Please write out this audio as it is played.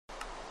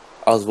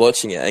I was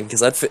watching it, and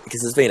because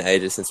it's been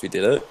ages since we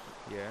did it,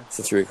 Yeah.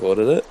 since we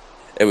recorded it,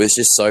 it was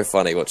just so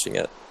funny watching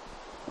it.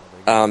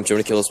 Do you want me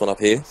to kill this one up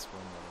here?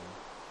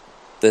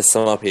 There's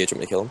some up here. Do you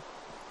want me to kill him?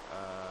 No,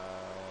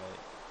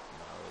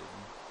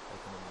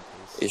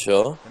 You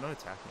sure? they're not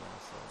attacking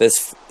us.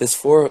 So. There's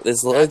four.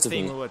 There's loads of That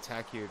thing them. will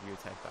attack you if you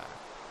attack back.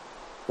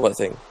 What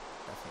thing?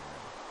 That thing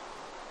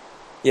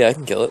Yeah, I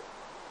can kill it.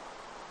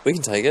 We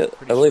can take it.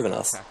 I believe in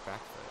us. Attack back,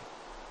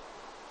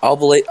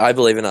 though. I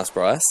believe in us,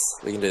 Bryce.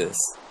 We can do this.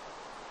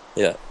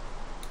 Yeah.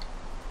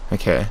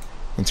 Okay,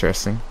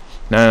 interesting.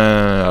 No,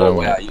 I don't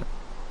wow, want.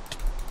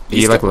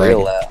 You like real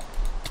lagging? loud.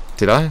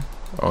 Did I?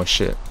 Oh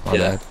shit! My Yeah.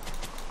 bad.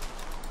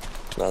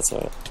 No, that's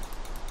alright.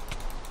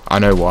 I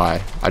know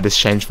why. I just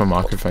changed my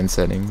microphone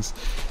settings.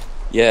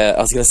 Yeah,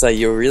 I was gonna say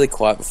you were really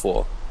quiet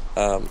before.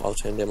 I'll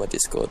turn down my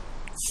Discord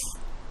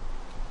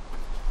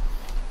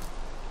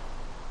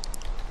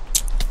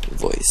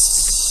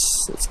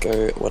voice. Let's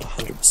go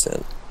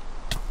 100%.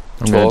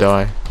 I'm gonna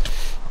die.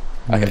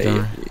 I'm gonna Okay,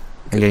 die.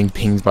 I'm getting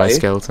pinged by a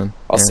skeleton.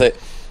 I'll say,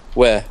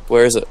 where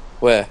is it?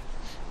 Where?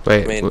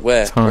 Wait, I mean, what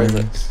where is times?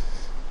 it?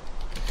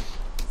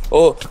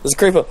 Oh, there's a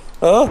creeper.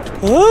 Ah!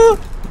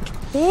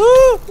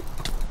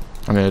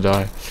 I'm gonna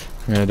die.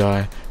 I'm gonna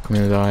die. I'm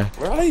gonna die.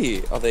 Where are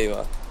you? Oh, there you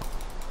are.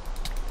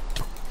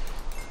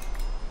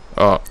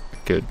 Oh,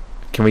 good.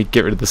 Can we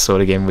get rid of the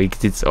sword again? We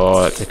did.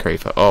 Oh, it's a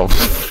creeper. Oh,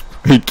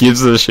 who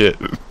gives a shit?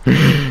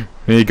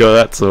 You got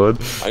that sword.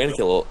 I'm gonna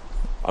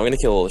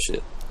kill all the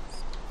shit.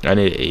 I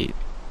need to eat.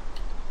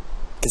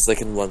 Because they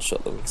can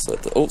one-shot them. So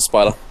oh,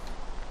 spider.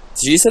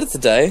 Did you set it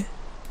today?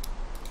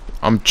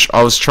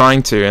 I was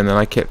trying to, and then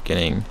I kept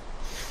getting.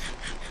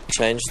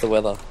 Change the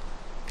weather.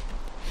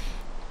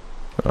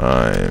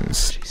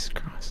 Jesus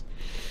Christ.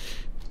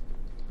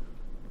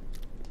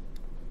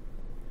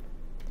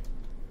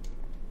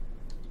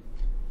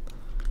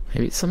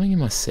 Maybe it's something in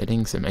my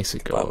settings that makes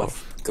it go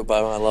off.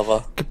 Goodbye, my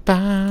lover.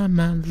 Goodbye,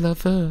 my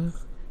lover.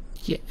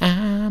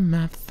 Yeah,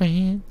 my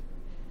friend.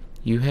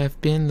 You have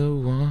been the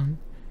one.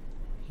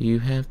 You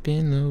have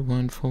been the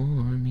one for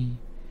me.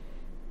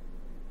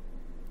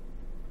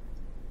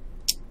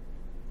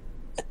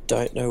 I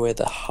don't know where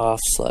the half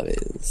slab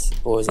is.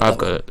 Or is it I've that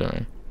got one? it, don't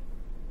worry.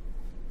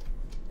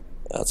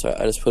 That's right.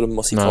 I just put a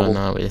mossy No, cobble.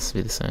 no, it has to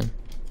be the same.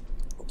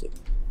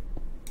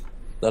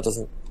 That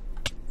doesn't.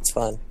 It's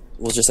fine.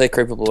 We'll just say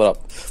creeper blew it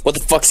up. What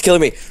the fuck's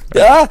killing me?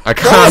 Ah! I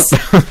can't.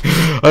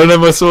 I don't have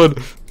my sword.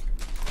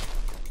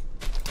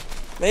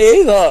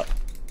 Me either.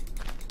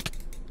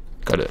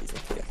 Got it. Use my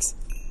pickaxe.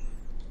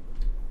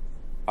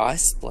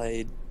 Ice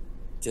blade.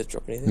 Did it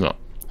drop anything? No,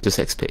 just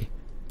XP.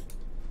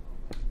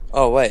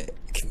 Oh wait,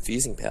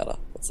 confusing powder.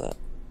 What's that?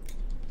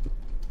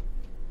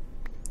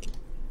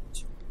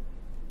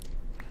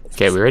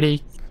 Okay, we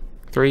ready?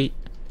 3,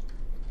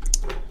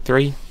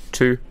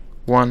 2,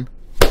 1.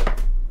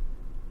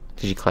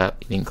 Did you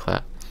clap? You didn't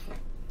clap.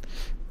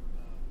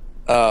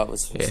 Oh, it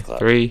was Yeah, clap.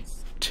 3,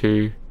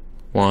 2,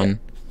 1.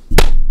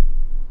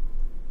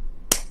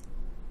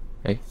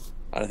 Okay,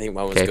 I don't think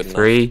mine was okay, good enough.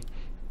 3,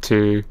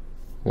 2,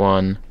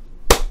 1.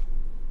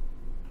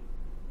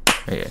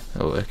 Okay,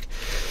 that'll work.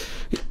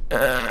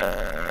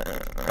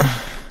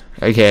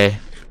 Okay,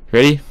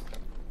 ready?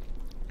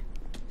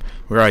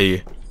 Where are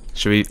you?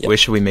 Where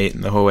should we meet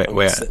in the hallway?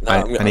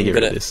 I need to get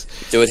rid of this.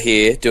 Do it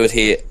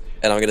here,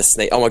 and I'm gonna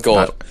sneak. Oh my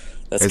god,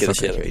 that's It's scared the not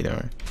shit out gonna of be, me. don't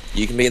worry.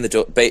 You can be in the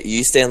door, but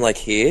you stand like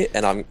here,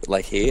 and I'm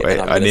like here. Wait,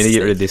 and I need to get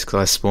rid of sneak. this because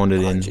I spawned it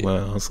in. Behind you.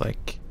 Well, I was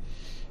like,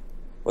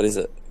 What is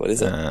it? What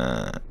is it?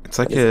 it's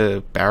like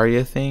a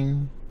barrier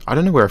thing. I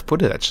don't know where I've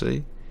put it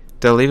actually.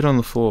 Did I leave it on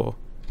the floor?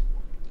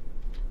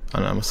 Oh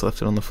no, I must have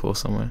left it on the floor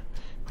somewhere.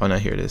 Oh no,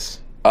 here it is.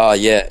 Oh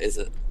yeah, is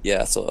it?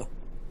 Yeah, I saw.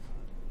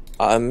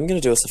 I'm gonna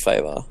do us a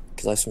favor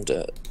because I have some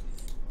dirt.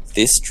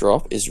 This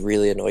drop is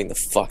really annoying the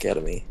fuck out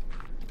of me.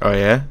 Oh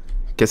yeah?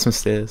 Get some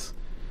stairs.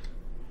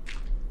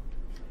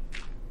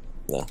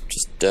 No,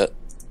 just dirt.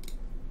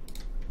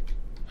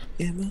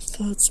 Yeah, my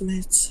thoughts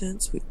made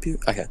sense with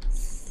beauty. Okay.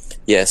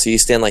 Yeah, so you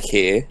stand like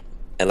here,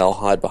 and I'll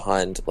hide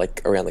behind,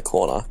 like, around the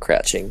corner,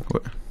 crouching.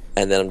 What?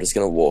 And then I'm just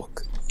gonna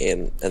walk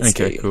in and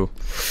scare Okay, you. cool.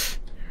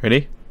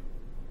 Ready?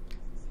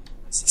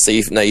 So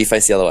you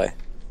face the other way.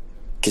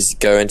 Because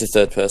go into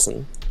third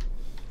person.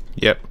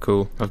 Yep,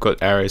 cool. I've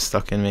got arrows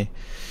stuck in me.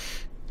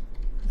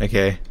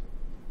 Okay.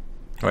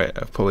 Wait,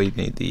 I probably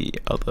need the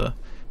other.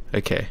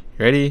 Okay,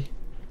 ready?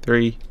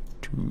 3,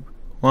 2,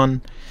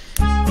 1.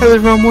 Hello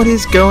everyone, what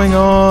is going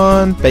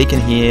on? Bacon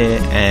here,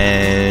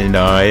 and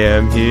I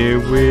am here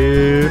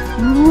with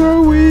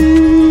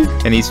Rowie,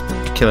 and he's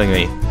killing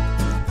me.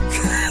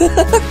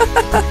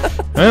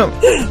 Well,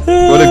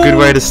 what a good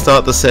way to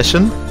start the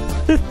session.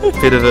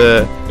 Bit of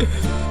a...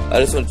 I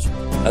just want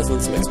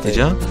some XP. Did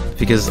ya?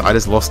 Because I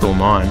just lost all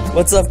mine.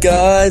 What's up,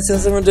 guys?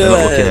 How's everyone I'm doing?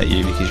 not looking at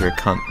you because you're a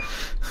cunt.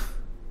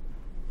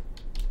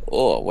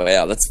 Oh,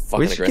 wow, that's fucking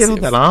Where'd you aggressive.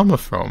 get all that armor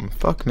from?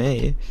 Fuck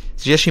me.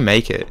 Did you actually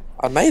make it?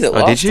 I made it Oh,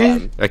 last did you?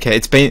 time. Okay,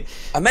 it's been...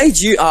 I made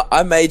you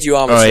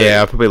armor. Oh too.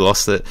 yeah, I probably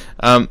lost it.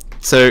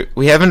 So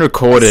we haven't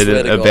recorded I swear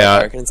in to God, I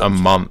about reckon it's a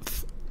actually- month.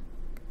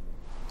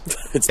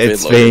 It's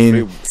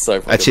been so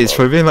fucking actually it's long.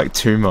 probably been like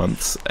 2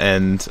 months,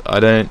 and I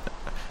don't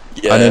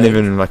Yeah.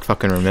 even like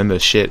fucking remember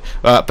shit.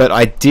 But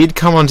I did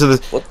come onto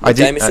the. What I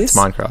did. game is It's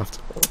this? Minecraft.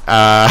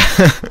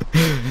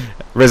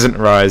 Resident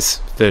Rise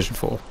version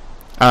 4.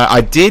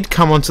 I did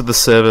come onto the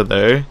server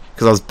though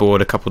because I was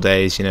bored a couple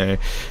days. You know,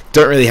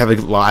 don't really have a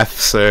life,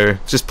 so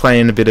just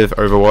playing a bit of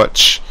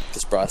Overwatch.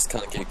 Because Bryce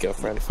can't get a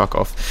girlfriend. Fuck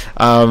off.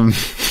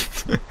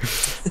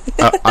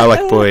 I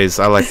like boys.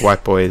 I like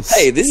white boys.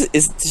 Hey, did you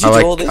do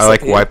all this? I like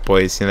up here? white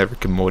boys. You know,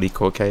 Rick and Morty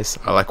court case.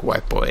 I like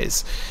white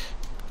boys.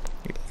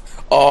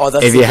 Oh,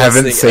 that's If the you best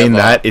haven't thing seen ever.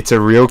 that, it's a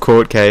real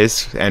court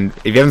case. And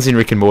if you haven't seen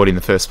Rick and Morty in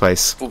the first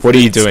place, We'll what put are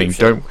it you in the doing?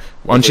 description.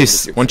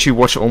 Don't once you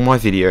watch all my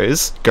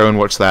videos, go and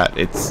watch that.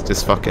 It's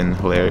just fucking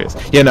hilarious.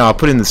 Yeah, no, I'll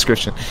put it in the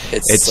description.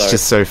 It's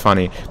just so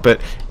funny.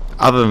 But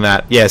other than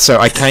that, yeah. So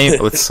I came.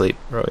 Let's sleep,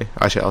 Roy.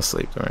 Actually, I'll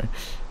sleep. Don't worry.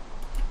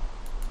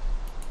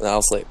 No,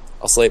 I'll sleep.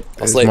 I'll sleep. I'll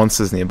There's sleep.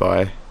 monsters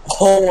nearby.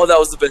 Oh, that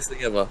was the best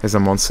thing ever. There's a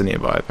monster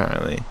nearby,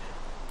 apparently.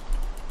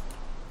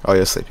 Oh,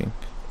 you're sleeping.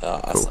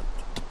 I Cool. slept.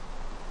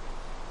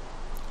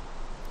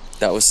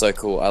 That was so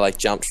cool. I like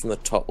jumped from the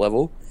top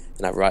level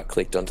and I right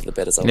clicked onto the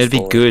bed as I And was it'd be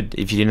falling. good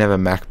if you didn't have a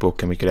MacBook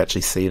and we could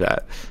actually see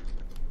that.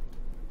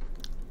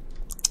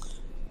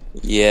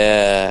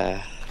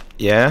 Yeah.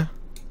 Yeah?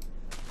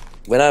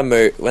 When I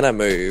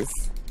move,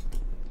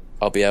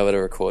 I'll be able to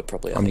record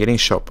properly. I I'm think. getting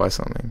shot by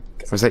something.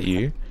 Was that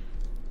you?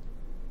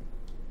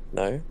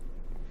 No.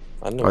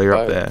 I don't know. Oh, you're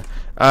up there.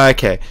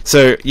 Okay.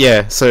 So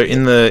yeah. So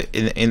in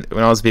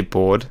when I was a bit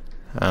bored,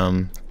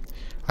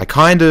 I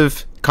kind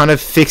of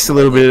fixed a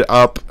little bit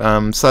up.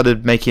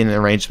 Started making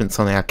arrangements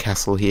on our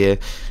castle here.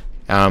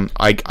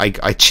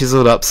 I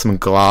chiseled up some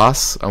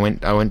glass. I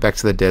went back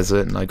to the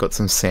desert and I got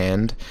some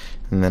sand,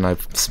 and then I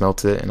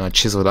smelted it and I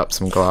chiseled up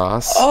some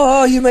glass.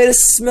 Oh, you made a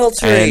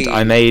smeltery. And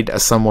I made a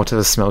somewhat of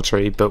a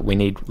smeltery, but we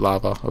need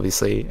lava,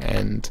 obviously.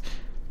 And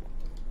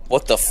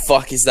What the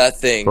fuck is that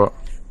thing, what?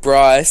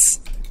 Bryce?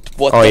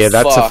 What Oh the yeah,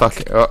 that's fuck? a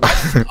fucking.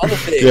 Oh. Other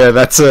thing. Yeah,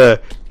 that's a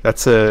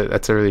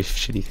really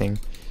shitty thing.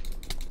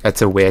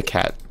 That's a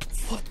werecat.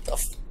 What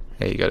the?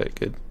 Yeah, you got it.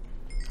 Good.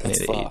 I That's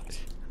need to eat. fucked.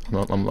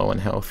 I'm low on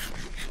health.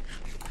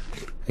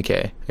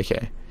 Okay.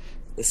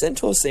 The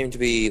centaurs seem to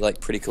be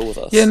like pretty cool with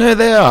us. Yeah, no,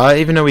 they are.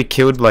 Even though we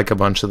killed like a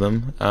bunch of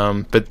them,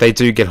 but they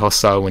do get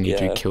hostile when you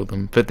do Yeah. kill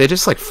them. But they're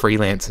just like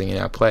freelancing in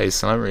our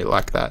place, and I don't really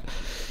like that.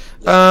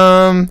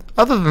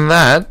 Other than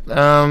that,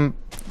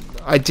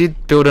 I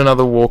did build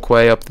another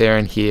walkway up there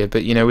and here,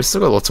 but you know we've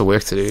still got lots of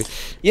work to do.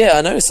 Yeah,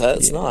 I noticed that.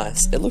 It's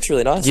nice. It looks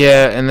really nice.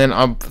 Yeah, and then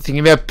I'm thinking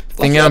about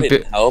Like, I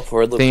didn't help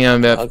or it looked thinking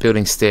about ugly.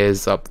 building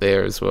stairs up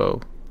there as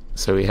well.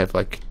 So we have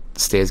like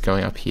stairs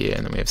going up here,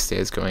 and then we have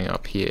stairs going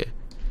up here.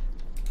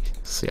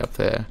 See up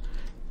there,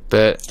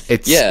 but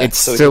it's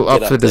so we still can up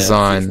get for up there a few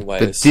design. different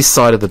But ways. this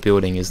side of the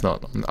building is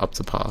not up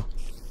to par.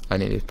 I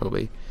need to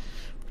probably.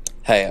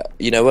 Hey,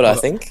 you know what I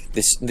think?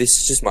 This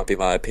just might be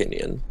my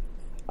opinion.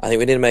 I think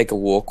we need to make a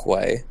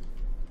walkway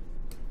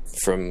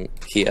from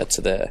here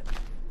to there.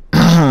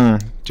 Do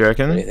you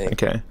reckon? What do you think?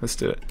 Okay, let's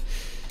do it.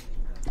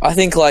 I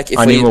think like if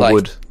I we need more like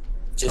wood.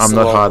 just I'm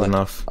not along, hard like,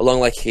 enough. along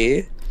like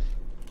here.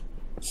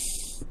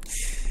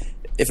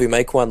 If we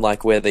make one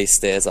like where these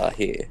stairs are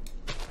here,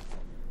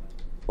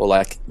 or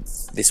like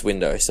this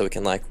window, so we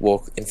can like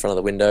walk in front of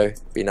the window,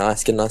 be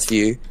nice, get a nice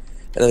view,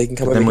 and then we can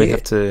come But over then we here.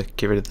 have to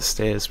get rid of the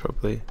stairs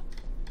probably.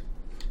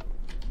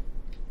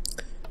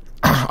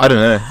 I don't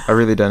know. I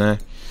really don't know.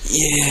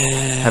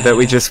 Yeah. How about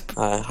we just?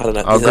 I don't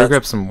know. I'll Is go that-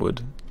 grab some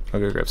wood.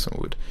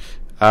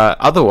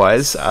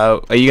 Otherwise,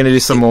 are you going to do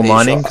some more Are you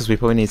mining? sure? Because we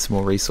probably need some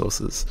more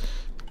resources.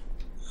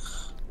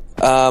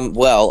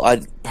 Well,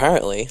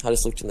 apparently I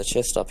just looked in the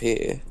chest up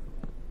here.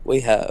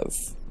 We have,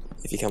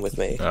 if you come with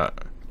me,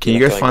 Can you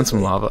You're go not find going some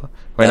with me. lava?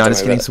 Wait, No, no, I'm don't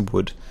just worry getting about some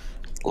wood.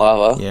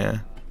 lava.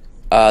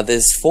 Yeah.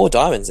 There's 4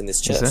 diamonds in this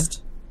Is there?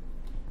 chest.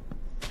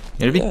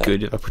 It'd be Yeah.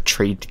 good if I put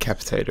tree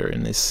decapitator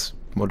in this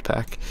mod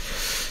pack.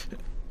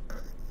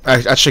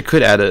 I actually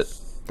could add it.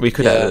 We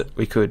could add Yeah. it.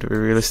 We could. We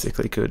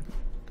realistically could.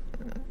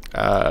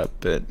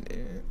 But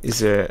is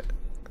there?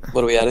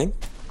 What are we adding?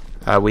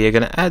 We are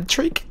going to add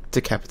tree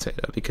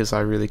decapitator because I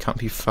really can't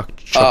be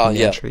fucked chopping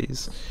down yeah.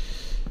 trees.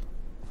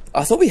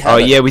 I thought we had Oh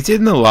it. yeah, we did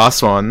in the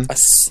last one. I,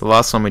 s- The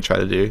last one we tried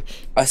to do.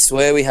 I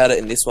swear we had it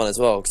in this one as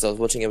well because I was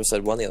watching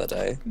episode 1 the other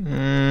day.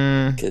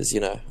 Mm, Because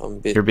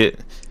I'm you're a bit.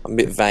 I'm a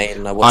bit vain.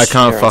 And I I watch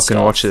can't Aaron's fucking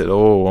stuff. watch it at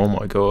all. Oh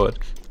my god,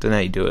 don't know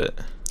how you do it.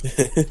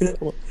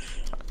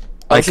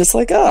 I was just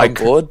like, I I'm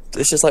cr- bored.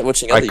 It's just like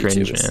watching I other cringe,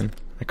 YouTubers. man.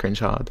 I cringe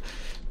hard.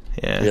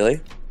 Yeah.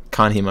 Really?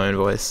 Can't hear my own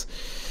voice.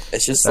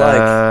 It's just like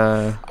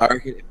Uh, I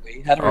reckon if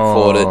we had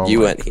recorded, oh you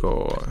my weren't here,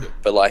 god.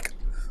 but like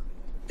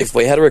if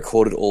we had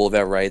recorded all of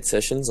our raid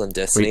sessions on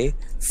Destiny,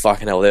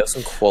 fucking hell, there was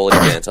some quality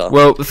banter.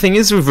 Well, the thing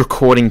is with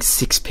recording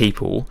 6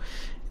 people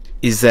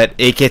is that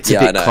it gets a Yeah,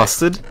 I bit know.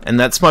 clustered, and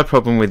that's my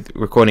problem with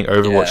recording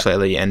Overwatch Yeah.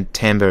 lately. And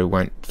Tambo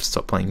won't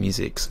stop playing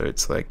music, so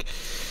it's like,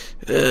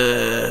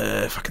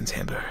 fucking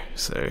Tambo.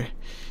 So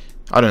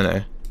I don't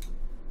know.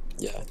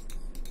 Yeah.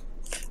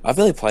 I've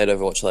really played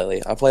Overwatch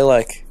lately. I play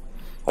like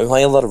I'm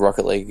playing a lot of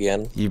Rocket League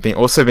again. You've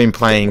also been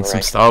playing some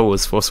Right. Star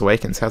Wars Force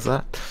Awakens. How's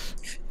that?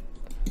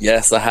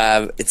 Yes, I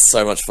have. It's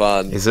so much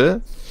fun. Is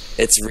it?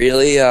 It's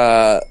really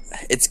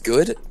it's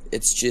good.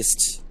 It's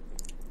just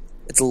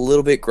it's a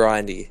little bit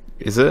grindy.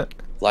 Is it?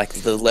 Like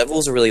the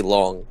levels are really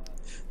long,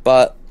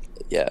 but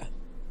yeah.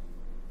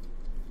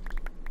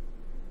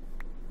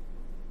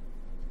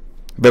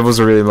 Levels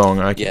are really long.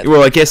 Okay. Yeah.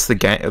 Well, I guess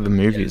the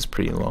movie is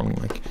pretty long.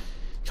 Like,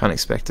 can't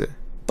expect it.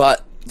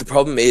 But the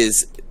problem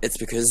is, it's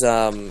because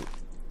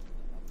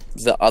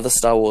the other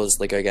Star Wars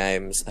Lego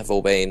games have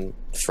all been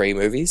 3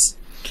 movies,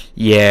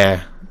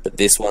 Yeah. but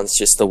this one's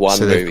just the one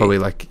So movie. they've probably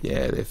like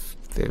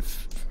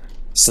they've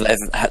So they've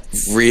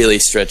really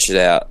stretched it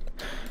out.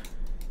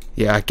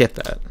 yeah. I get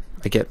that.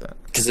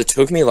 Because it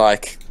took me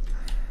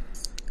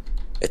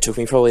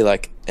probably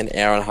like an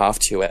hour and a half,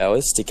 2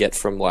 hours to get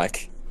from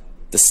like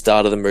the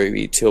start of the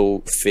movie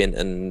till Finn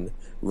and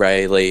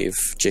Rey leave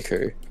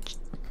Jakku.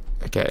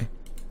 Okay.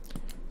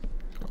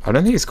 I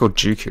don't think it's called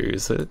Jukku,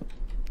 is it?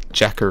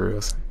 Jakku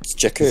or something. It's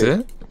Jakku. Is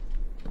it?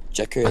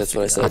 Jakku, that's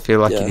what I said. I feel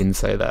like yeah. you didn't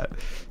say that.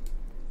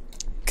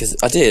 Because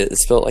I did.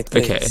 It's spelled like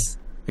this.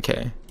 Okay.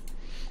 Okay.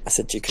 I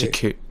said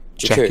Jakku.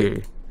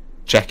 Jakku.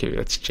 Jakku.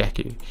 It's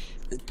Jakku.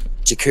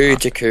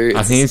 Jakku.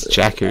 I think it's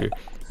Jakku.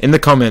 In the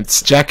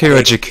comments, Jakku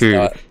or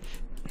Jakku?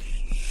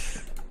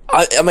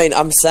 I mean,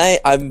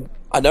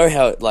 I know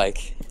how,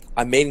 like,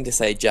 I'm meaning to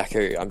say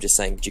Jakku, I'm just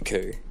saying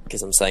Jakku,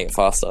 because I'm saying it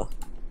faster.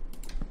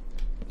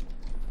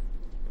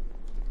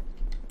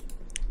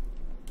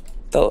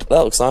 That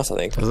looks nice, I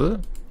think. Does it?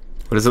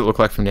 What does it look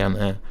like from down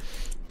there?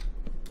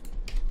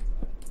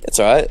 It's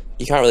alright.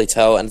 You can't really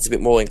tell, and it's a bit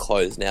more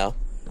enclosed now,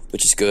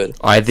 which is good.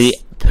 I had the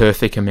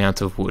perfect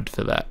amount of wood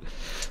for that.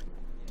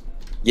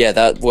 Yeah,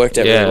 that worked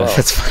out Yeah, really well.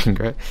 that's fucking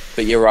great.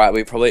 But you're right,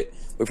 we probably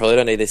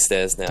don't need these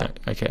stairs now.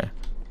 Okay.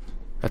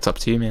 That's up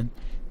to you, man.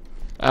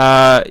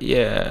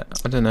 Yeah.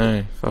 I don't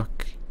know.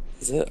 Fuck.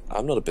 Is it?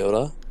 I'm not a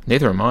builder.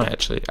 Neither am I,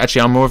 actually.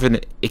 Actually, I'm more of an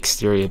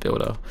exterior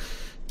builder.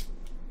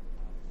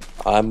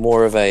 I'm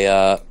more of a,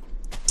 I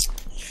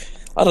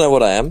don't know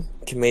what I am.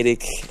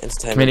 Comedic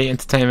entertainment. Comedy,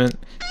 entertainment,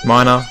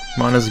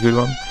 Miner's a good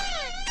one.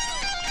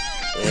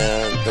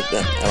 Yeah, but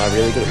am I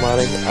really good at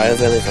mining? I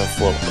have only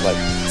got like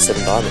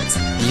 7 diamonds.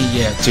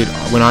 Yeah, dude,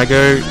 when I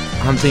go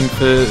hunting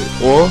for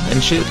ore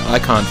and shit, I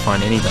can't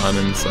find any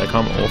diamonds. Like,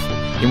 I'm awful.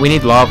 And we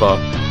need lava.